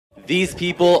These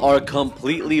people are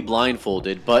completely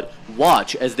blindfolded, but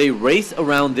watch as they race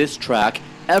around this track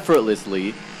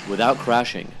effortlessly without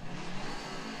crashing.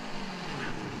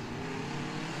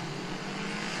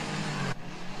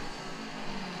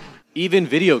 Even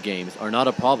video games are not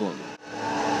a problem.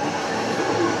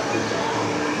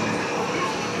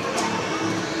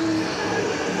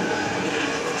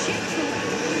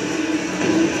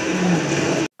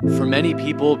 For many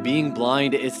people, being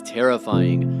blind is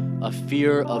terrifying, a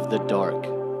fear of the dark.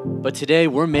 But today,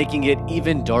 we're making it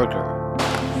even darker.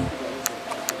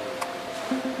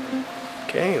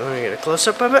 Okay, you want to get a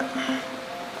close-up of it?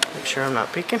 Make sure I'm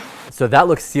not peeking. So that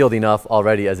looks sealed enough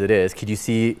already as it is. Could you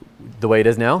see the way it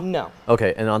is now? No.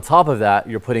 Okay, and on top of that,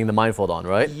 you're putting the Mindfold on,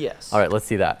 right? Yes. All right, let's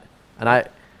see that. And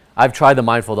I've tried the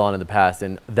Mindfold on in the past,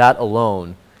 and that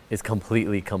alone is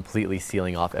completely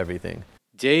sealing off everything.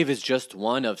 Dave is just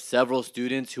one of several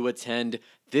students who attend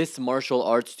this martial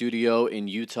arts studio in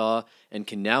Utah and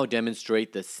can now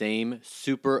demonstrate the same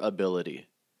super ability.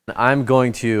 I'm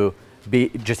going to be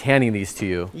just handing these to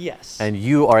you. Yes. And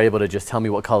you are able to just tell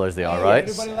me what colors they are, right?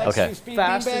 Okay.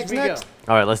 Fast as we go.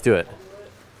 All right, let's do it.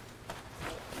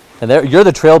 And you're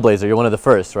the trailblazer. You're one of the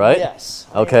first, right? Yes.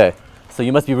 Okay. So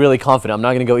you must be really confident. I'm not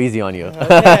going to go easy on you.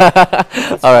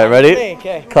 Okay. All right, ready?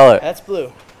 Okay. Color. That's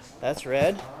blue. That's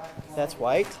red. That's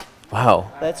white. Wow.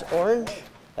 That's orange.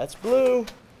 That's blue.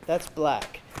 That's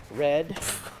black. Red.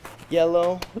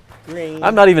 Yellow. Green.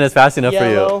 I'm not even as fast enough for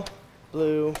you. Yellow.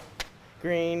 Blue.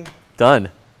 Green. Done.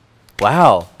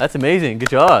 Wow, that's amazing. Good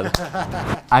job.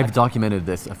 I've documented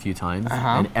this a few times,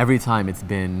 and every time it's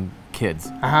been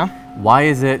kids. Why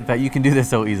is it that you can do this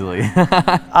so easily?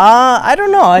 I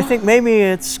don't know. I think maybe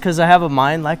it's because I have a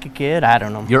mind like a kid. I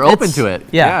don't know. You're open to it.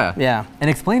 Yeah. And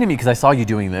explain to me, because I saw you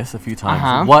doing this a few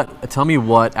times. Tell me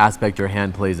what aspect your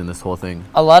hand plays in this whole thing.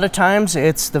 A lot of times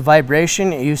it's the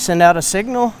vibration. You send out a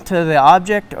signal to the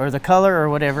object or the color or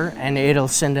whatever, and it'll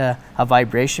send a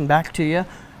vibration back to you.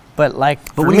 But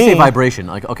when you say vibration,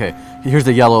 like, okay, here's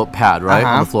the yellow pad, right,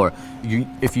 on the floor.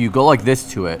 If you go like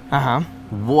this to it,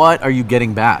 what are you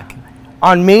getting back?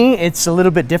 On me, it's a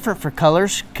little bit different for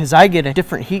colors because I get a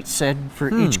different heat set for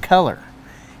each color.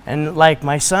 And like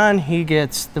my son, he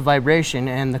gets the vibration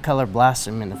and the color blasts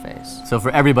him in the face. So for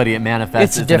everybody, it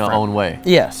manifests in their own way.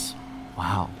 Yes.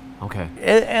 Wow. Okay.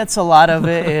 It's a lot of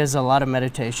it is a lot of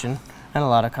meditation and a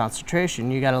lot of concentration.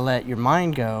 You got to let your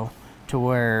mind go to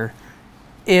where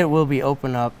it will be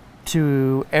open up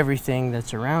to everything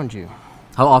that's around you.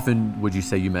 How often would you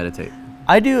say you meditate?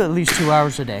 I do at least 2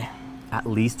 hours a day. At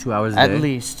least 2 hours a day? At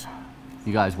least.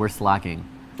 You guys, we're slacking.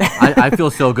 I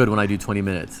feel so good when I do 20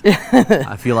 minutes.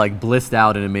 I feel like blissed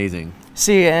out and amazing.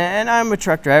 See, and I'm a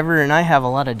truck driver, and I have a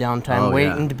lot of downtime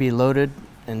waiting to be loaded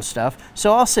and stuff.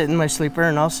 So I'll sit in my sleeper,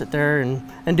 and I'll sit there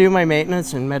and do my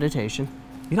maintenance and meditation.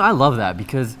 You know, I love that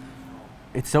because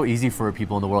it's so easy for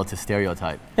people in the world to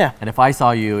stereotype. Yeah. And if I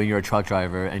saw you and you're a truck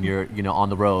driver and you're, on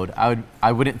the road,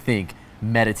 I wouldn't think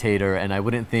meditator and I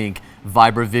wouldn't think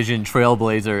VibraVision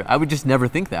trailblazer. I would just never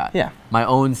think that. Yeah. My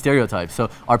own stereotype. So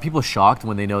are people shocked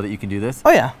when they know that you can do this?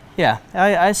 Oh yeah. Yeah.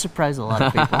 I surprise a lot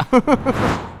of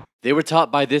people. They were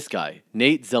taught by this guy,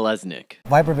 Nate Zeleznik.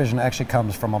 VibraVision actually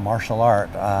comes from a martial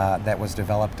art that was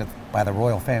developed by the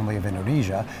royal family of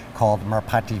Indonesia called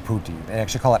Merpati Putih. They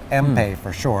actually call it MPE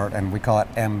for short, and we call it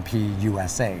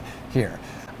MPUSA here.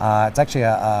 It's actually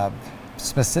a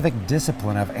specific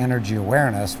discipline of energy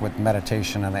awareness with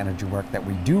meditation and the energy work that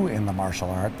we do in the martial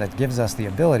art that gives us the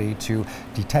ability to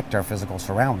detect our physical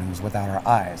surroundings without our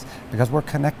eyes, because we're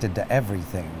connected to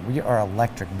everything. We are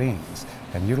electric beings,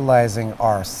 and utilizing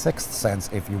our sixth sense,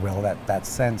 if you will, that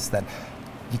sense that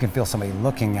you can feel somebody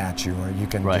looking at you, or you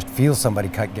can just feel somebody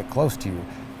get close to you.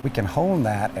 We can hone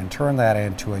that and turn that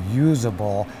into a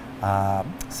usable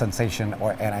sensation,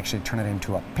 and actually turn it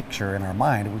into a picture in our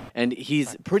mind. And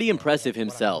he's pretty impressive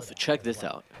himself. Check this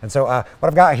out. And so what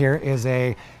I've got here is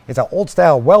it's an old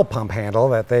style well pump handle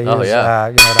that they use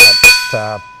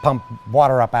to pump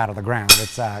water up out of the ground.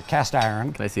 It's cast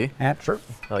iron. Can I see? Yeah, sure.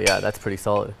 Oh yeah, that's pretty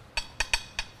solid.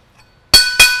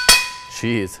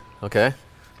 Jeez. Okay.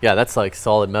 Yeah, that's like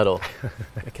solid metal.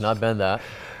 I cannot bend that.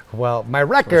 Well, my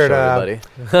record,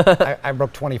 I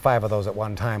broke 25 of those at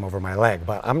one time over my leg,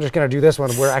 but I'm just going to do this one.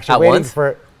 We're actually waiting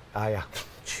for, yeah.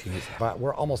 Jeez. But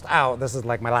we're almost out. This is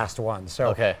like my last one.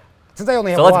 So since I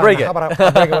only have one, break it. How about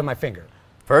I break it with my finger?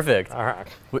 Perfect. All right.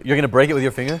 You're going to break it with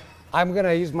your finger? I'm going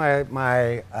to use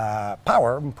my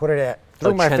power and put it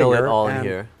through my channel finger. It all in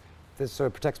here. So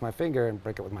it protects my finger, and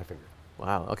break it with my finger.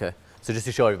 Wow, okay. So just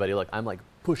to show everybody, look, I'm like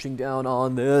pushing down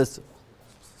on this.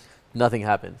 Nothing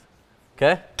happens.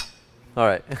 Okay? All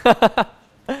right.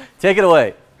 Take it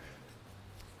away.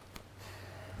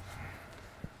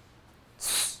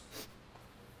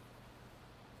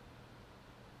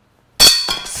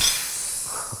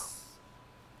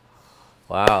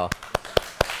 Wow.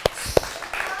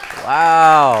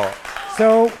 Wow.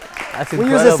 So That's we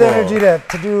use this energy to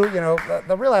do, you know,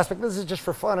 the real aspect. This is just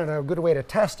for fun and a good way to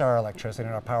test our electricity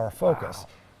and our power focus. Wow.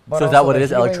 But so is that also what it the is,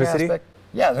 healing electricity? aspect-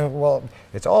 Yeah, well,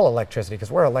 it's all electricity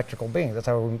because we're electrical beings. That's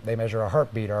how they measure our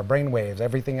heartbeat, our brain waves,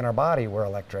 everything in our body, we're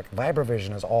electric.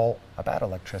 Vibravision is all about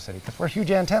electricity because we're huge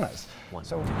antennas.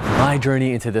 So my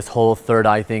journey into this whole third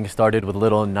eye thing started with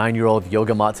little 9-year-old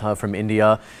Yoga Matha from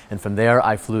India. And from there,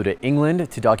 I flew to England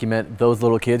to document those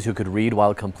little kids who could read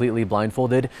while completely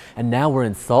blindfolded. And now we're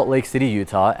in Salt Lake City,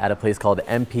 Utah at a place called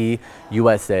MP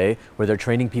USA, where they're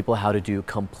training people how to do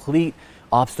complete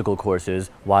obstacle courses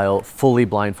while fully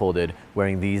blindfolded,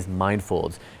 wearing these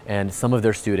mindfolds. And some of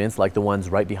their students, like the ones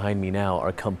right behind me now,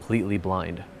 are completely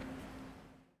blind.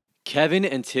 Kevin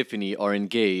and Tiffany are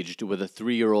engaged with a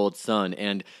 3-year-old son,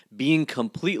 and being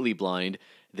completely blind,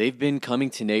 they've been coming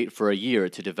to Nate for a year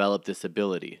to develop this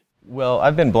ability. Well,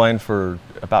 I've been blind for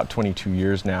about 22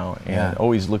 years now, and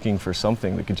always looking for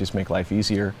something that could just make life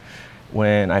easier.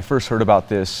 When I first heard about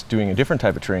this, doing a different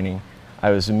type of training, I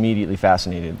was immediately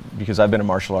fascinated because I've been a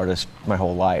martial artist my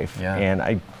whole life. Yeah.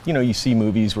 And you see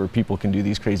movies where people can do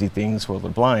these crazy things while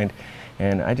they're blind.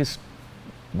 And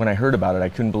when I heard about it, I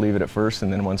couldn't believe it at first.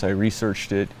 And then once I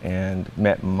researched it and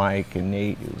met Mike and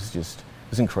Nate, it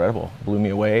was incredible. It blew me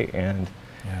away. And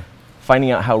finding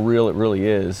out how real it really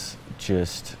is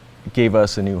just gave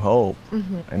us a new hope.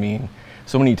 I mean,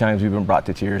 so many times we've been brought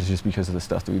to tears just because of the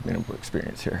stuff that we've been able to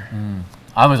experience here.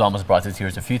 I was almost brought to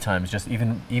tears a few times, just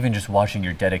even just watching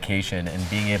your dedication and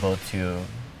being able to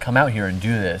come out here and do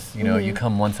this. You know, you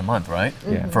come once a month, right?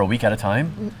 Yeah. For a week at a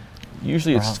time?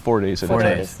 Usually it's 4 days at a 4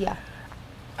 time. days. Yeah.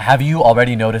 Have you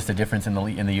already noticed a difference in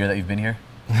the year that you've been here?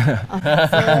 Really?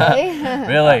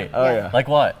 Oh yeah. Like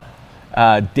what?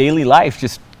 Daily life,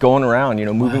 just going around,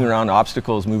 moving around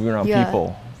obstacles, moving around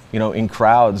people, in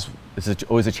crowds. It's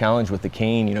always a challenge with the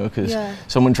cane, because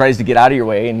someone tries to get out of your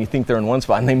way and you think they're in one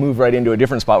spot and they move right into a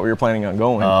different spot where you're planning on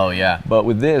going. Oh yeah. But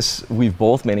with this, we've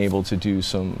both been able to do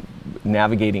some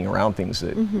navigating around things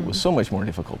that was so much more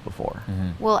difficult before.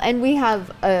 Well, and we have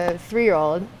a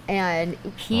 3-year-old, and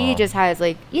he just has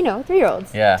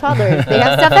 3-year-olds, toddlers. They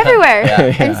have stuff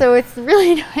everywhere, and so it's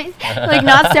really nice,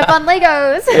 not step on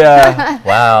Legos. Yeah.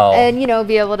 Wow. And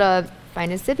be able to find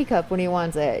his sippy cup when he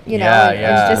wants it.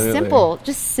 And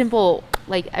just simple,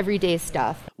 everyday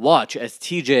stuff. Watch as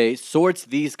TJ sorts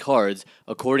these cards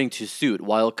according to suit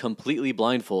while completely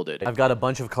blindfolded. I've got a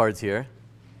bunch of cards here.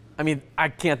 I mean, I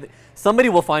can't. Somebody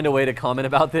will find a way to comment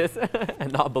about this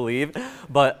and not believe,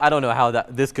 but I don't know how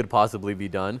this could possibly be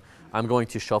done. I'm going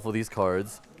to shuffle these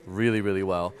cards really, really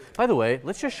well. By the way,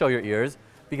 let's just show your ears,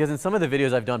 because in some of the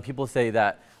videos I've done, people say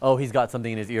that, oh, he's got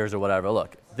something in his ears or whatever.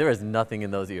 Look, there is nothing in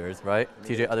those ears, right?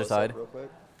 TJ, other side. Real quick.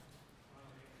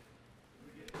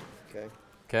 Okay.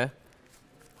 Okay.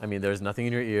 I mean, there's nothing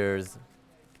in your ears.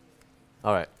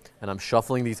 All right, and I'm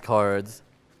shuffling these cards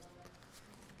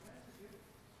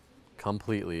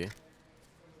completely.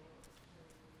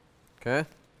 Okay. I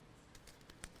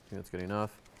think that's good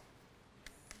enough.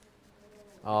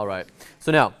 All right.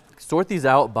 So now, sort these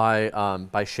out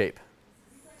by shape.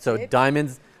 So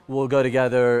diamonds will go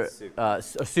together.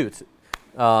 Suits.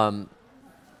 Yeah,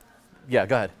 go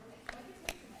ahead.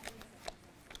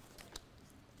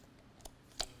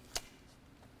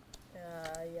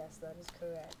 Yes, that is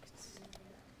correct.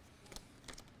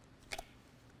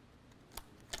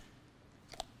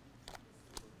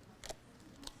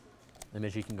 And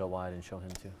maybe you can go wide and show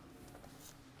him too.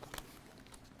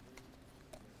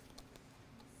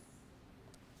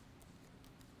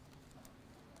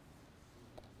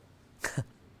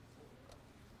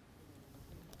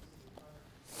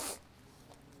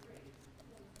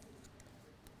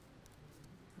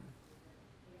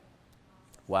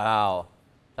 Wow,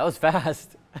 that was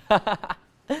fast.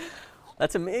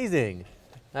 That's amazing.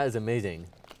 That is amazing.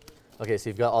 Okay, so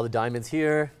you've got all the diamonds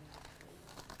here,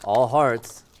 all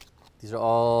hearts. These are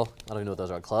all, I don't even know what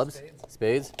those are, clubs?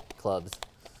 Spades? Clubs.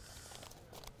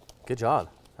 Good job.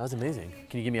 That was amazing.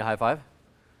 Can you give me a high five?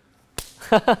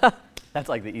 That's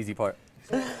like the easy part.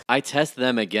 I test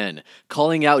them again,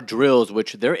 calling out drills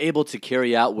which they're able to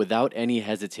carry out without any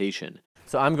hesitation.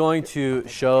 So I'm going to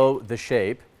show the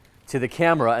shape to the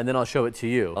camera and then I'll show it to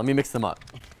you. Let me mix them up,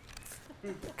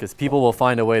 because people will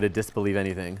find a way to disbelieve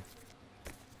anything.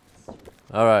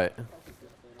 All right.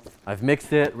 I've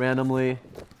mixed it randomly.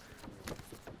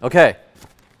 Okay,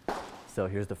 so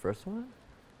here's the first one.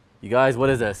 You guys, what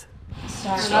is this?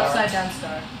 Star. An upside down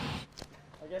star.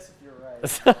 I guess if you're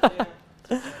right.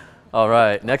 All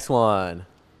right, next one.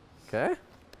 Okay.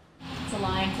 It's a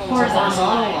line. Horizontal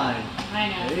line. I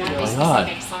know. Oh my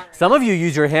God. Some of you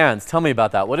use your hands. Tell me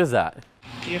about that. What is that?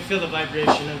 You can feel the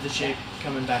vibration of the shape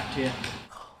coming back to you.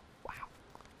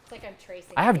 It's like I'm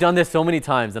tracing. I have done this so many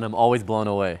times and I'm always blown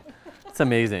away. It's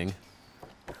amazing.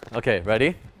 Okay,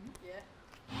 ready? Yeah.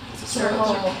 It's a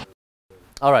circle.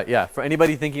 All right, yeah. For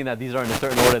anybody thinking that these are in a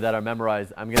certain order that are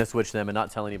memorized, I'm going to switch them and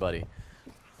not tell anybody.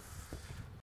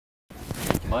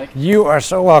 Mike? You are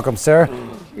so welcome, sir.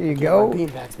 Here you go.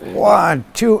 1,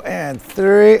 2, and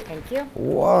 3. Thank you.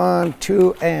 1,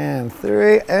 2, and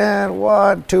 3, and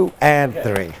 1, 2, and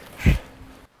 3.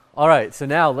 All right, so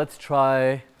now let's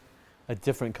try a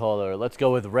different color. Let's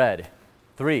go with red.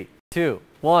 3, 2,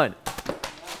 1.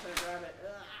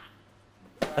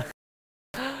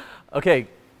 Okay,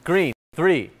 green.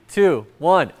 3, 2,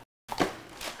 1.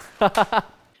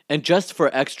 And just for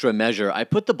extra measure, I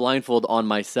put the blindfold on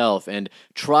myself and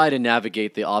try to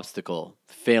navigate the obstacle,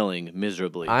 failing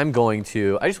miserably. I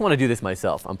just want to do this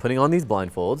myself. I'm putting on these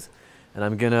blindfolds, and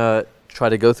I'm going to try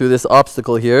to go through this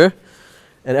obstacle here.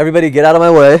 And everybody get out of my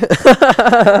way.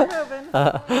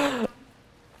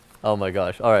 Oh my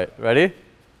gosh. All right, ready?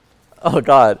 Oh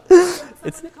God.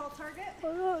 It's called target?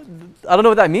 I don't know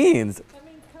what that means. That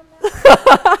means come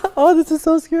now. Oh, this is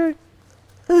so scary.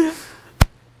 Okay.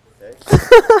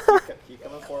 Keep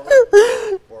coming forward.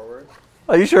 Forward.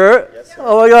 Are you sure? Yes, sir.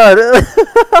 Oh my God.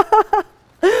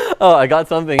 Oh, I got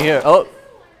something here. Oh.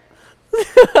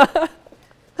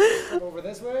 Come over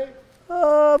this way.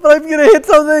 But I'm gonna hit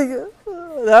something.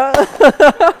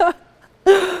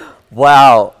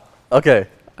 Wow. Okay.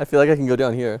 I feel like I can go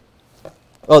down here.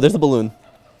 Oh, there's a balloon.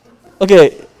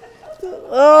 Okay.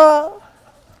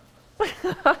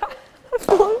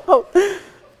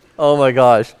 Oh my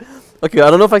gosh. Okay,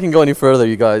 I don't know if I can go any further,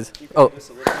 you guys. Oh.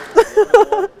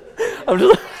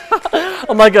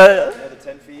 I'm like a... Another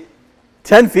 10 feet.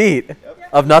 10 feet? Yep.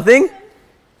 Of nothing?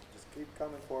 Just keep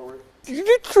coming forward.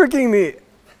 You're tricking me.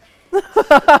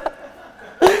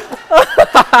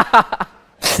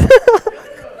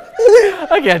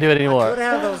 I can't do it anymore. Good to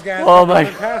have those guys. Oh my.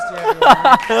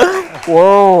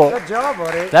 Whoa. Good job,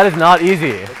 buddy. That is not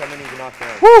easy. Look how many you knocked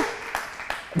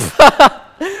out.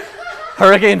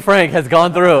 Hurricane Frank has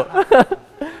gone through.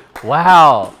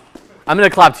 Wow. I'm going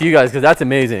to clap to you guys because that's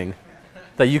amazing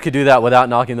that you could do that without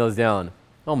knocking those down.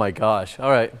 Oh my gosh.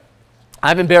 All right.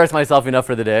 I've embarrassed myself enough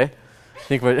for the day. I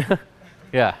think we're...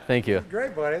 Yeah, thank you.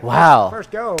 Great, buddy. Wow.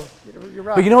 First go. You're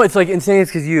right. But you know, it's like insane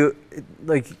because you,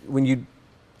 like, when you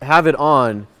have it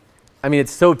on, I mean,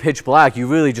 it's so pitch black, you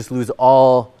really just lose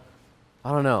all,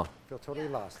 I don't know. Feel totally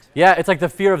lost. Yeah, it's like the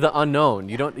fear of the unknown.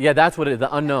 You don't, yeah, that's what it is,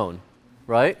 the unknown,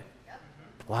 right? Yep.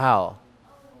 Wow.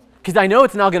 Because I know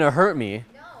it's not going to hurt me.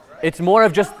 No, right? It's more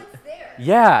of just,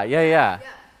 yeah.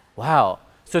 Wow.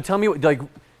 So tell me, like,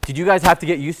 did you guys have to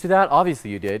get used to that?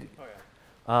 Obviously you did. Oh,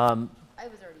 yeah. I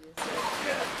was already used to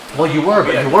it. Well, you were,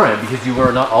 but you weren't because you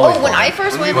were not always when blind. I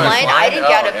first went blind, I didn't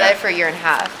get out of bed for a year and a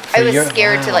half. I was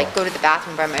scared to like go to the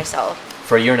bathroom by myself.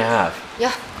 For a year and a half?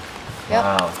 Yeah. Yep.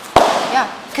 Wow. Yeah,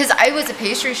 because I was a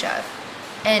pastry chef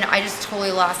and I just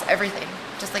totally lost everything.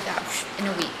 Just like that, in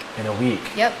a week. In a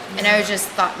week? Yep, and I just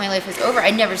thought my life was over.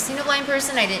 I'd never seen a blind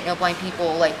person. I didn't know blind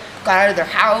people like got out of their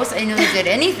house. I didn't know they did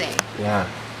anything. Yeah.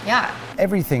 Yeah.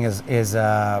 Everything is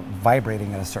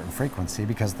vibrating at a certain frequency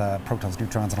because the protons,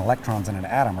 neutrons, and electrons in an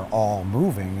atom are all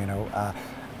moving, you know.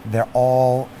 They're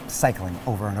all cycling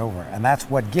over and over. And that's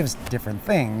what gives different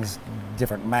things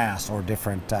different mass or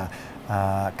different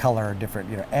color, different,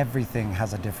 you know, everything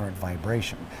has a different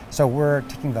vibration. So we're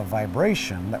taking the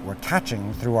vibration that we're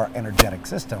catching through our energetic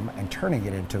system and turning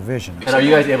it into vision. And are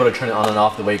you guys able to turn it on and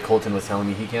off the way Colton was telling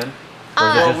me he can?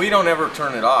 Well, we don't ever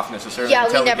turn it off necessarily. Yeah,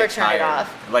 until we never get turn tired. it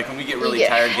off. Like when we get really get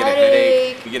tired, get a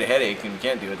headache. We get a headache and we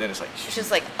can't do it. Then it's like. It's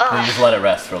just like, And you just let it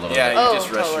rest for a little bit. Yeah, you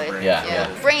just rest your brain. Yeah.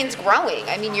 Brain's growing.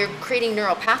 I mean, you're creating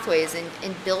neural pathways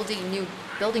and building new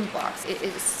building blocks. It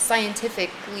is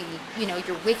scientifically, you know,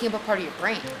 you're waking up a part of your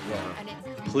brain. Yeah. And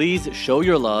Please show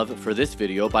your love for this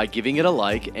video by giving it a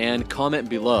like and comment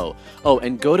below. Oh,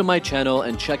 and go to my channel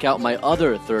and check out my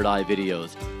other Third Eye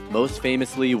videos, most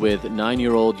famously with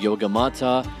 9-year-old Yoga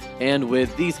Mata and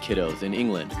with these kiddos in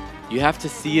England. You have to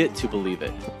see it to believe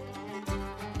it.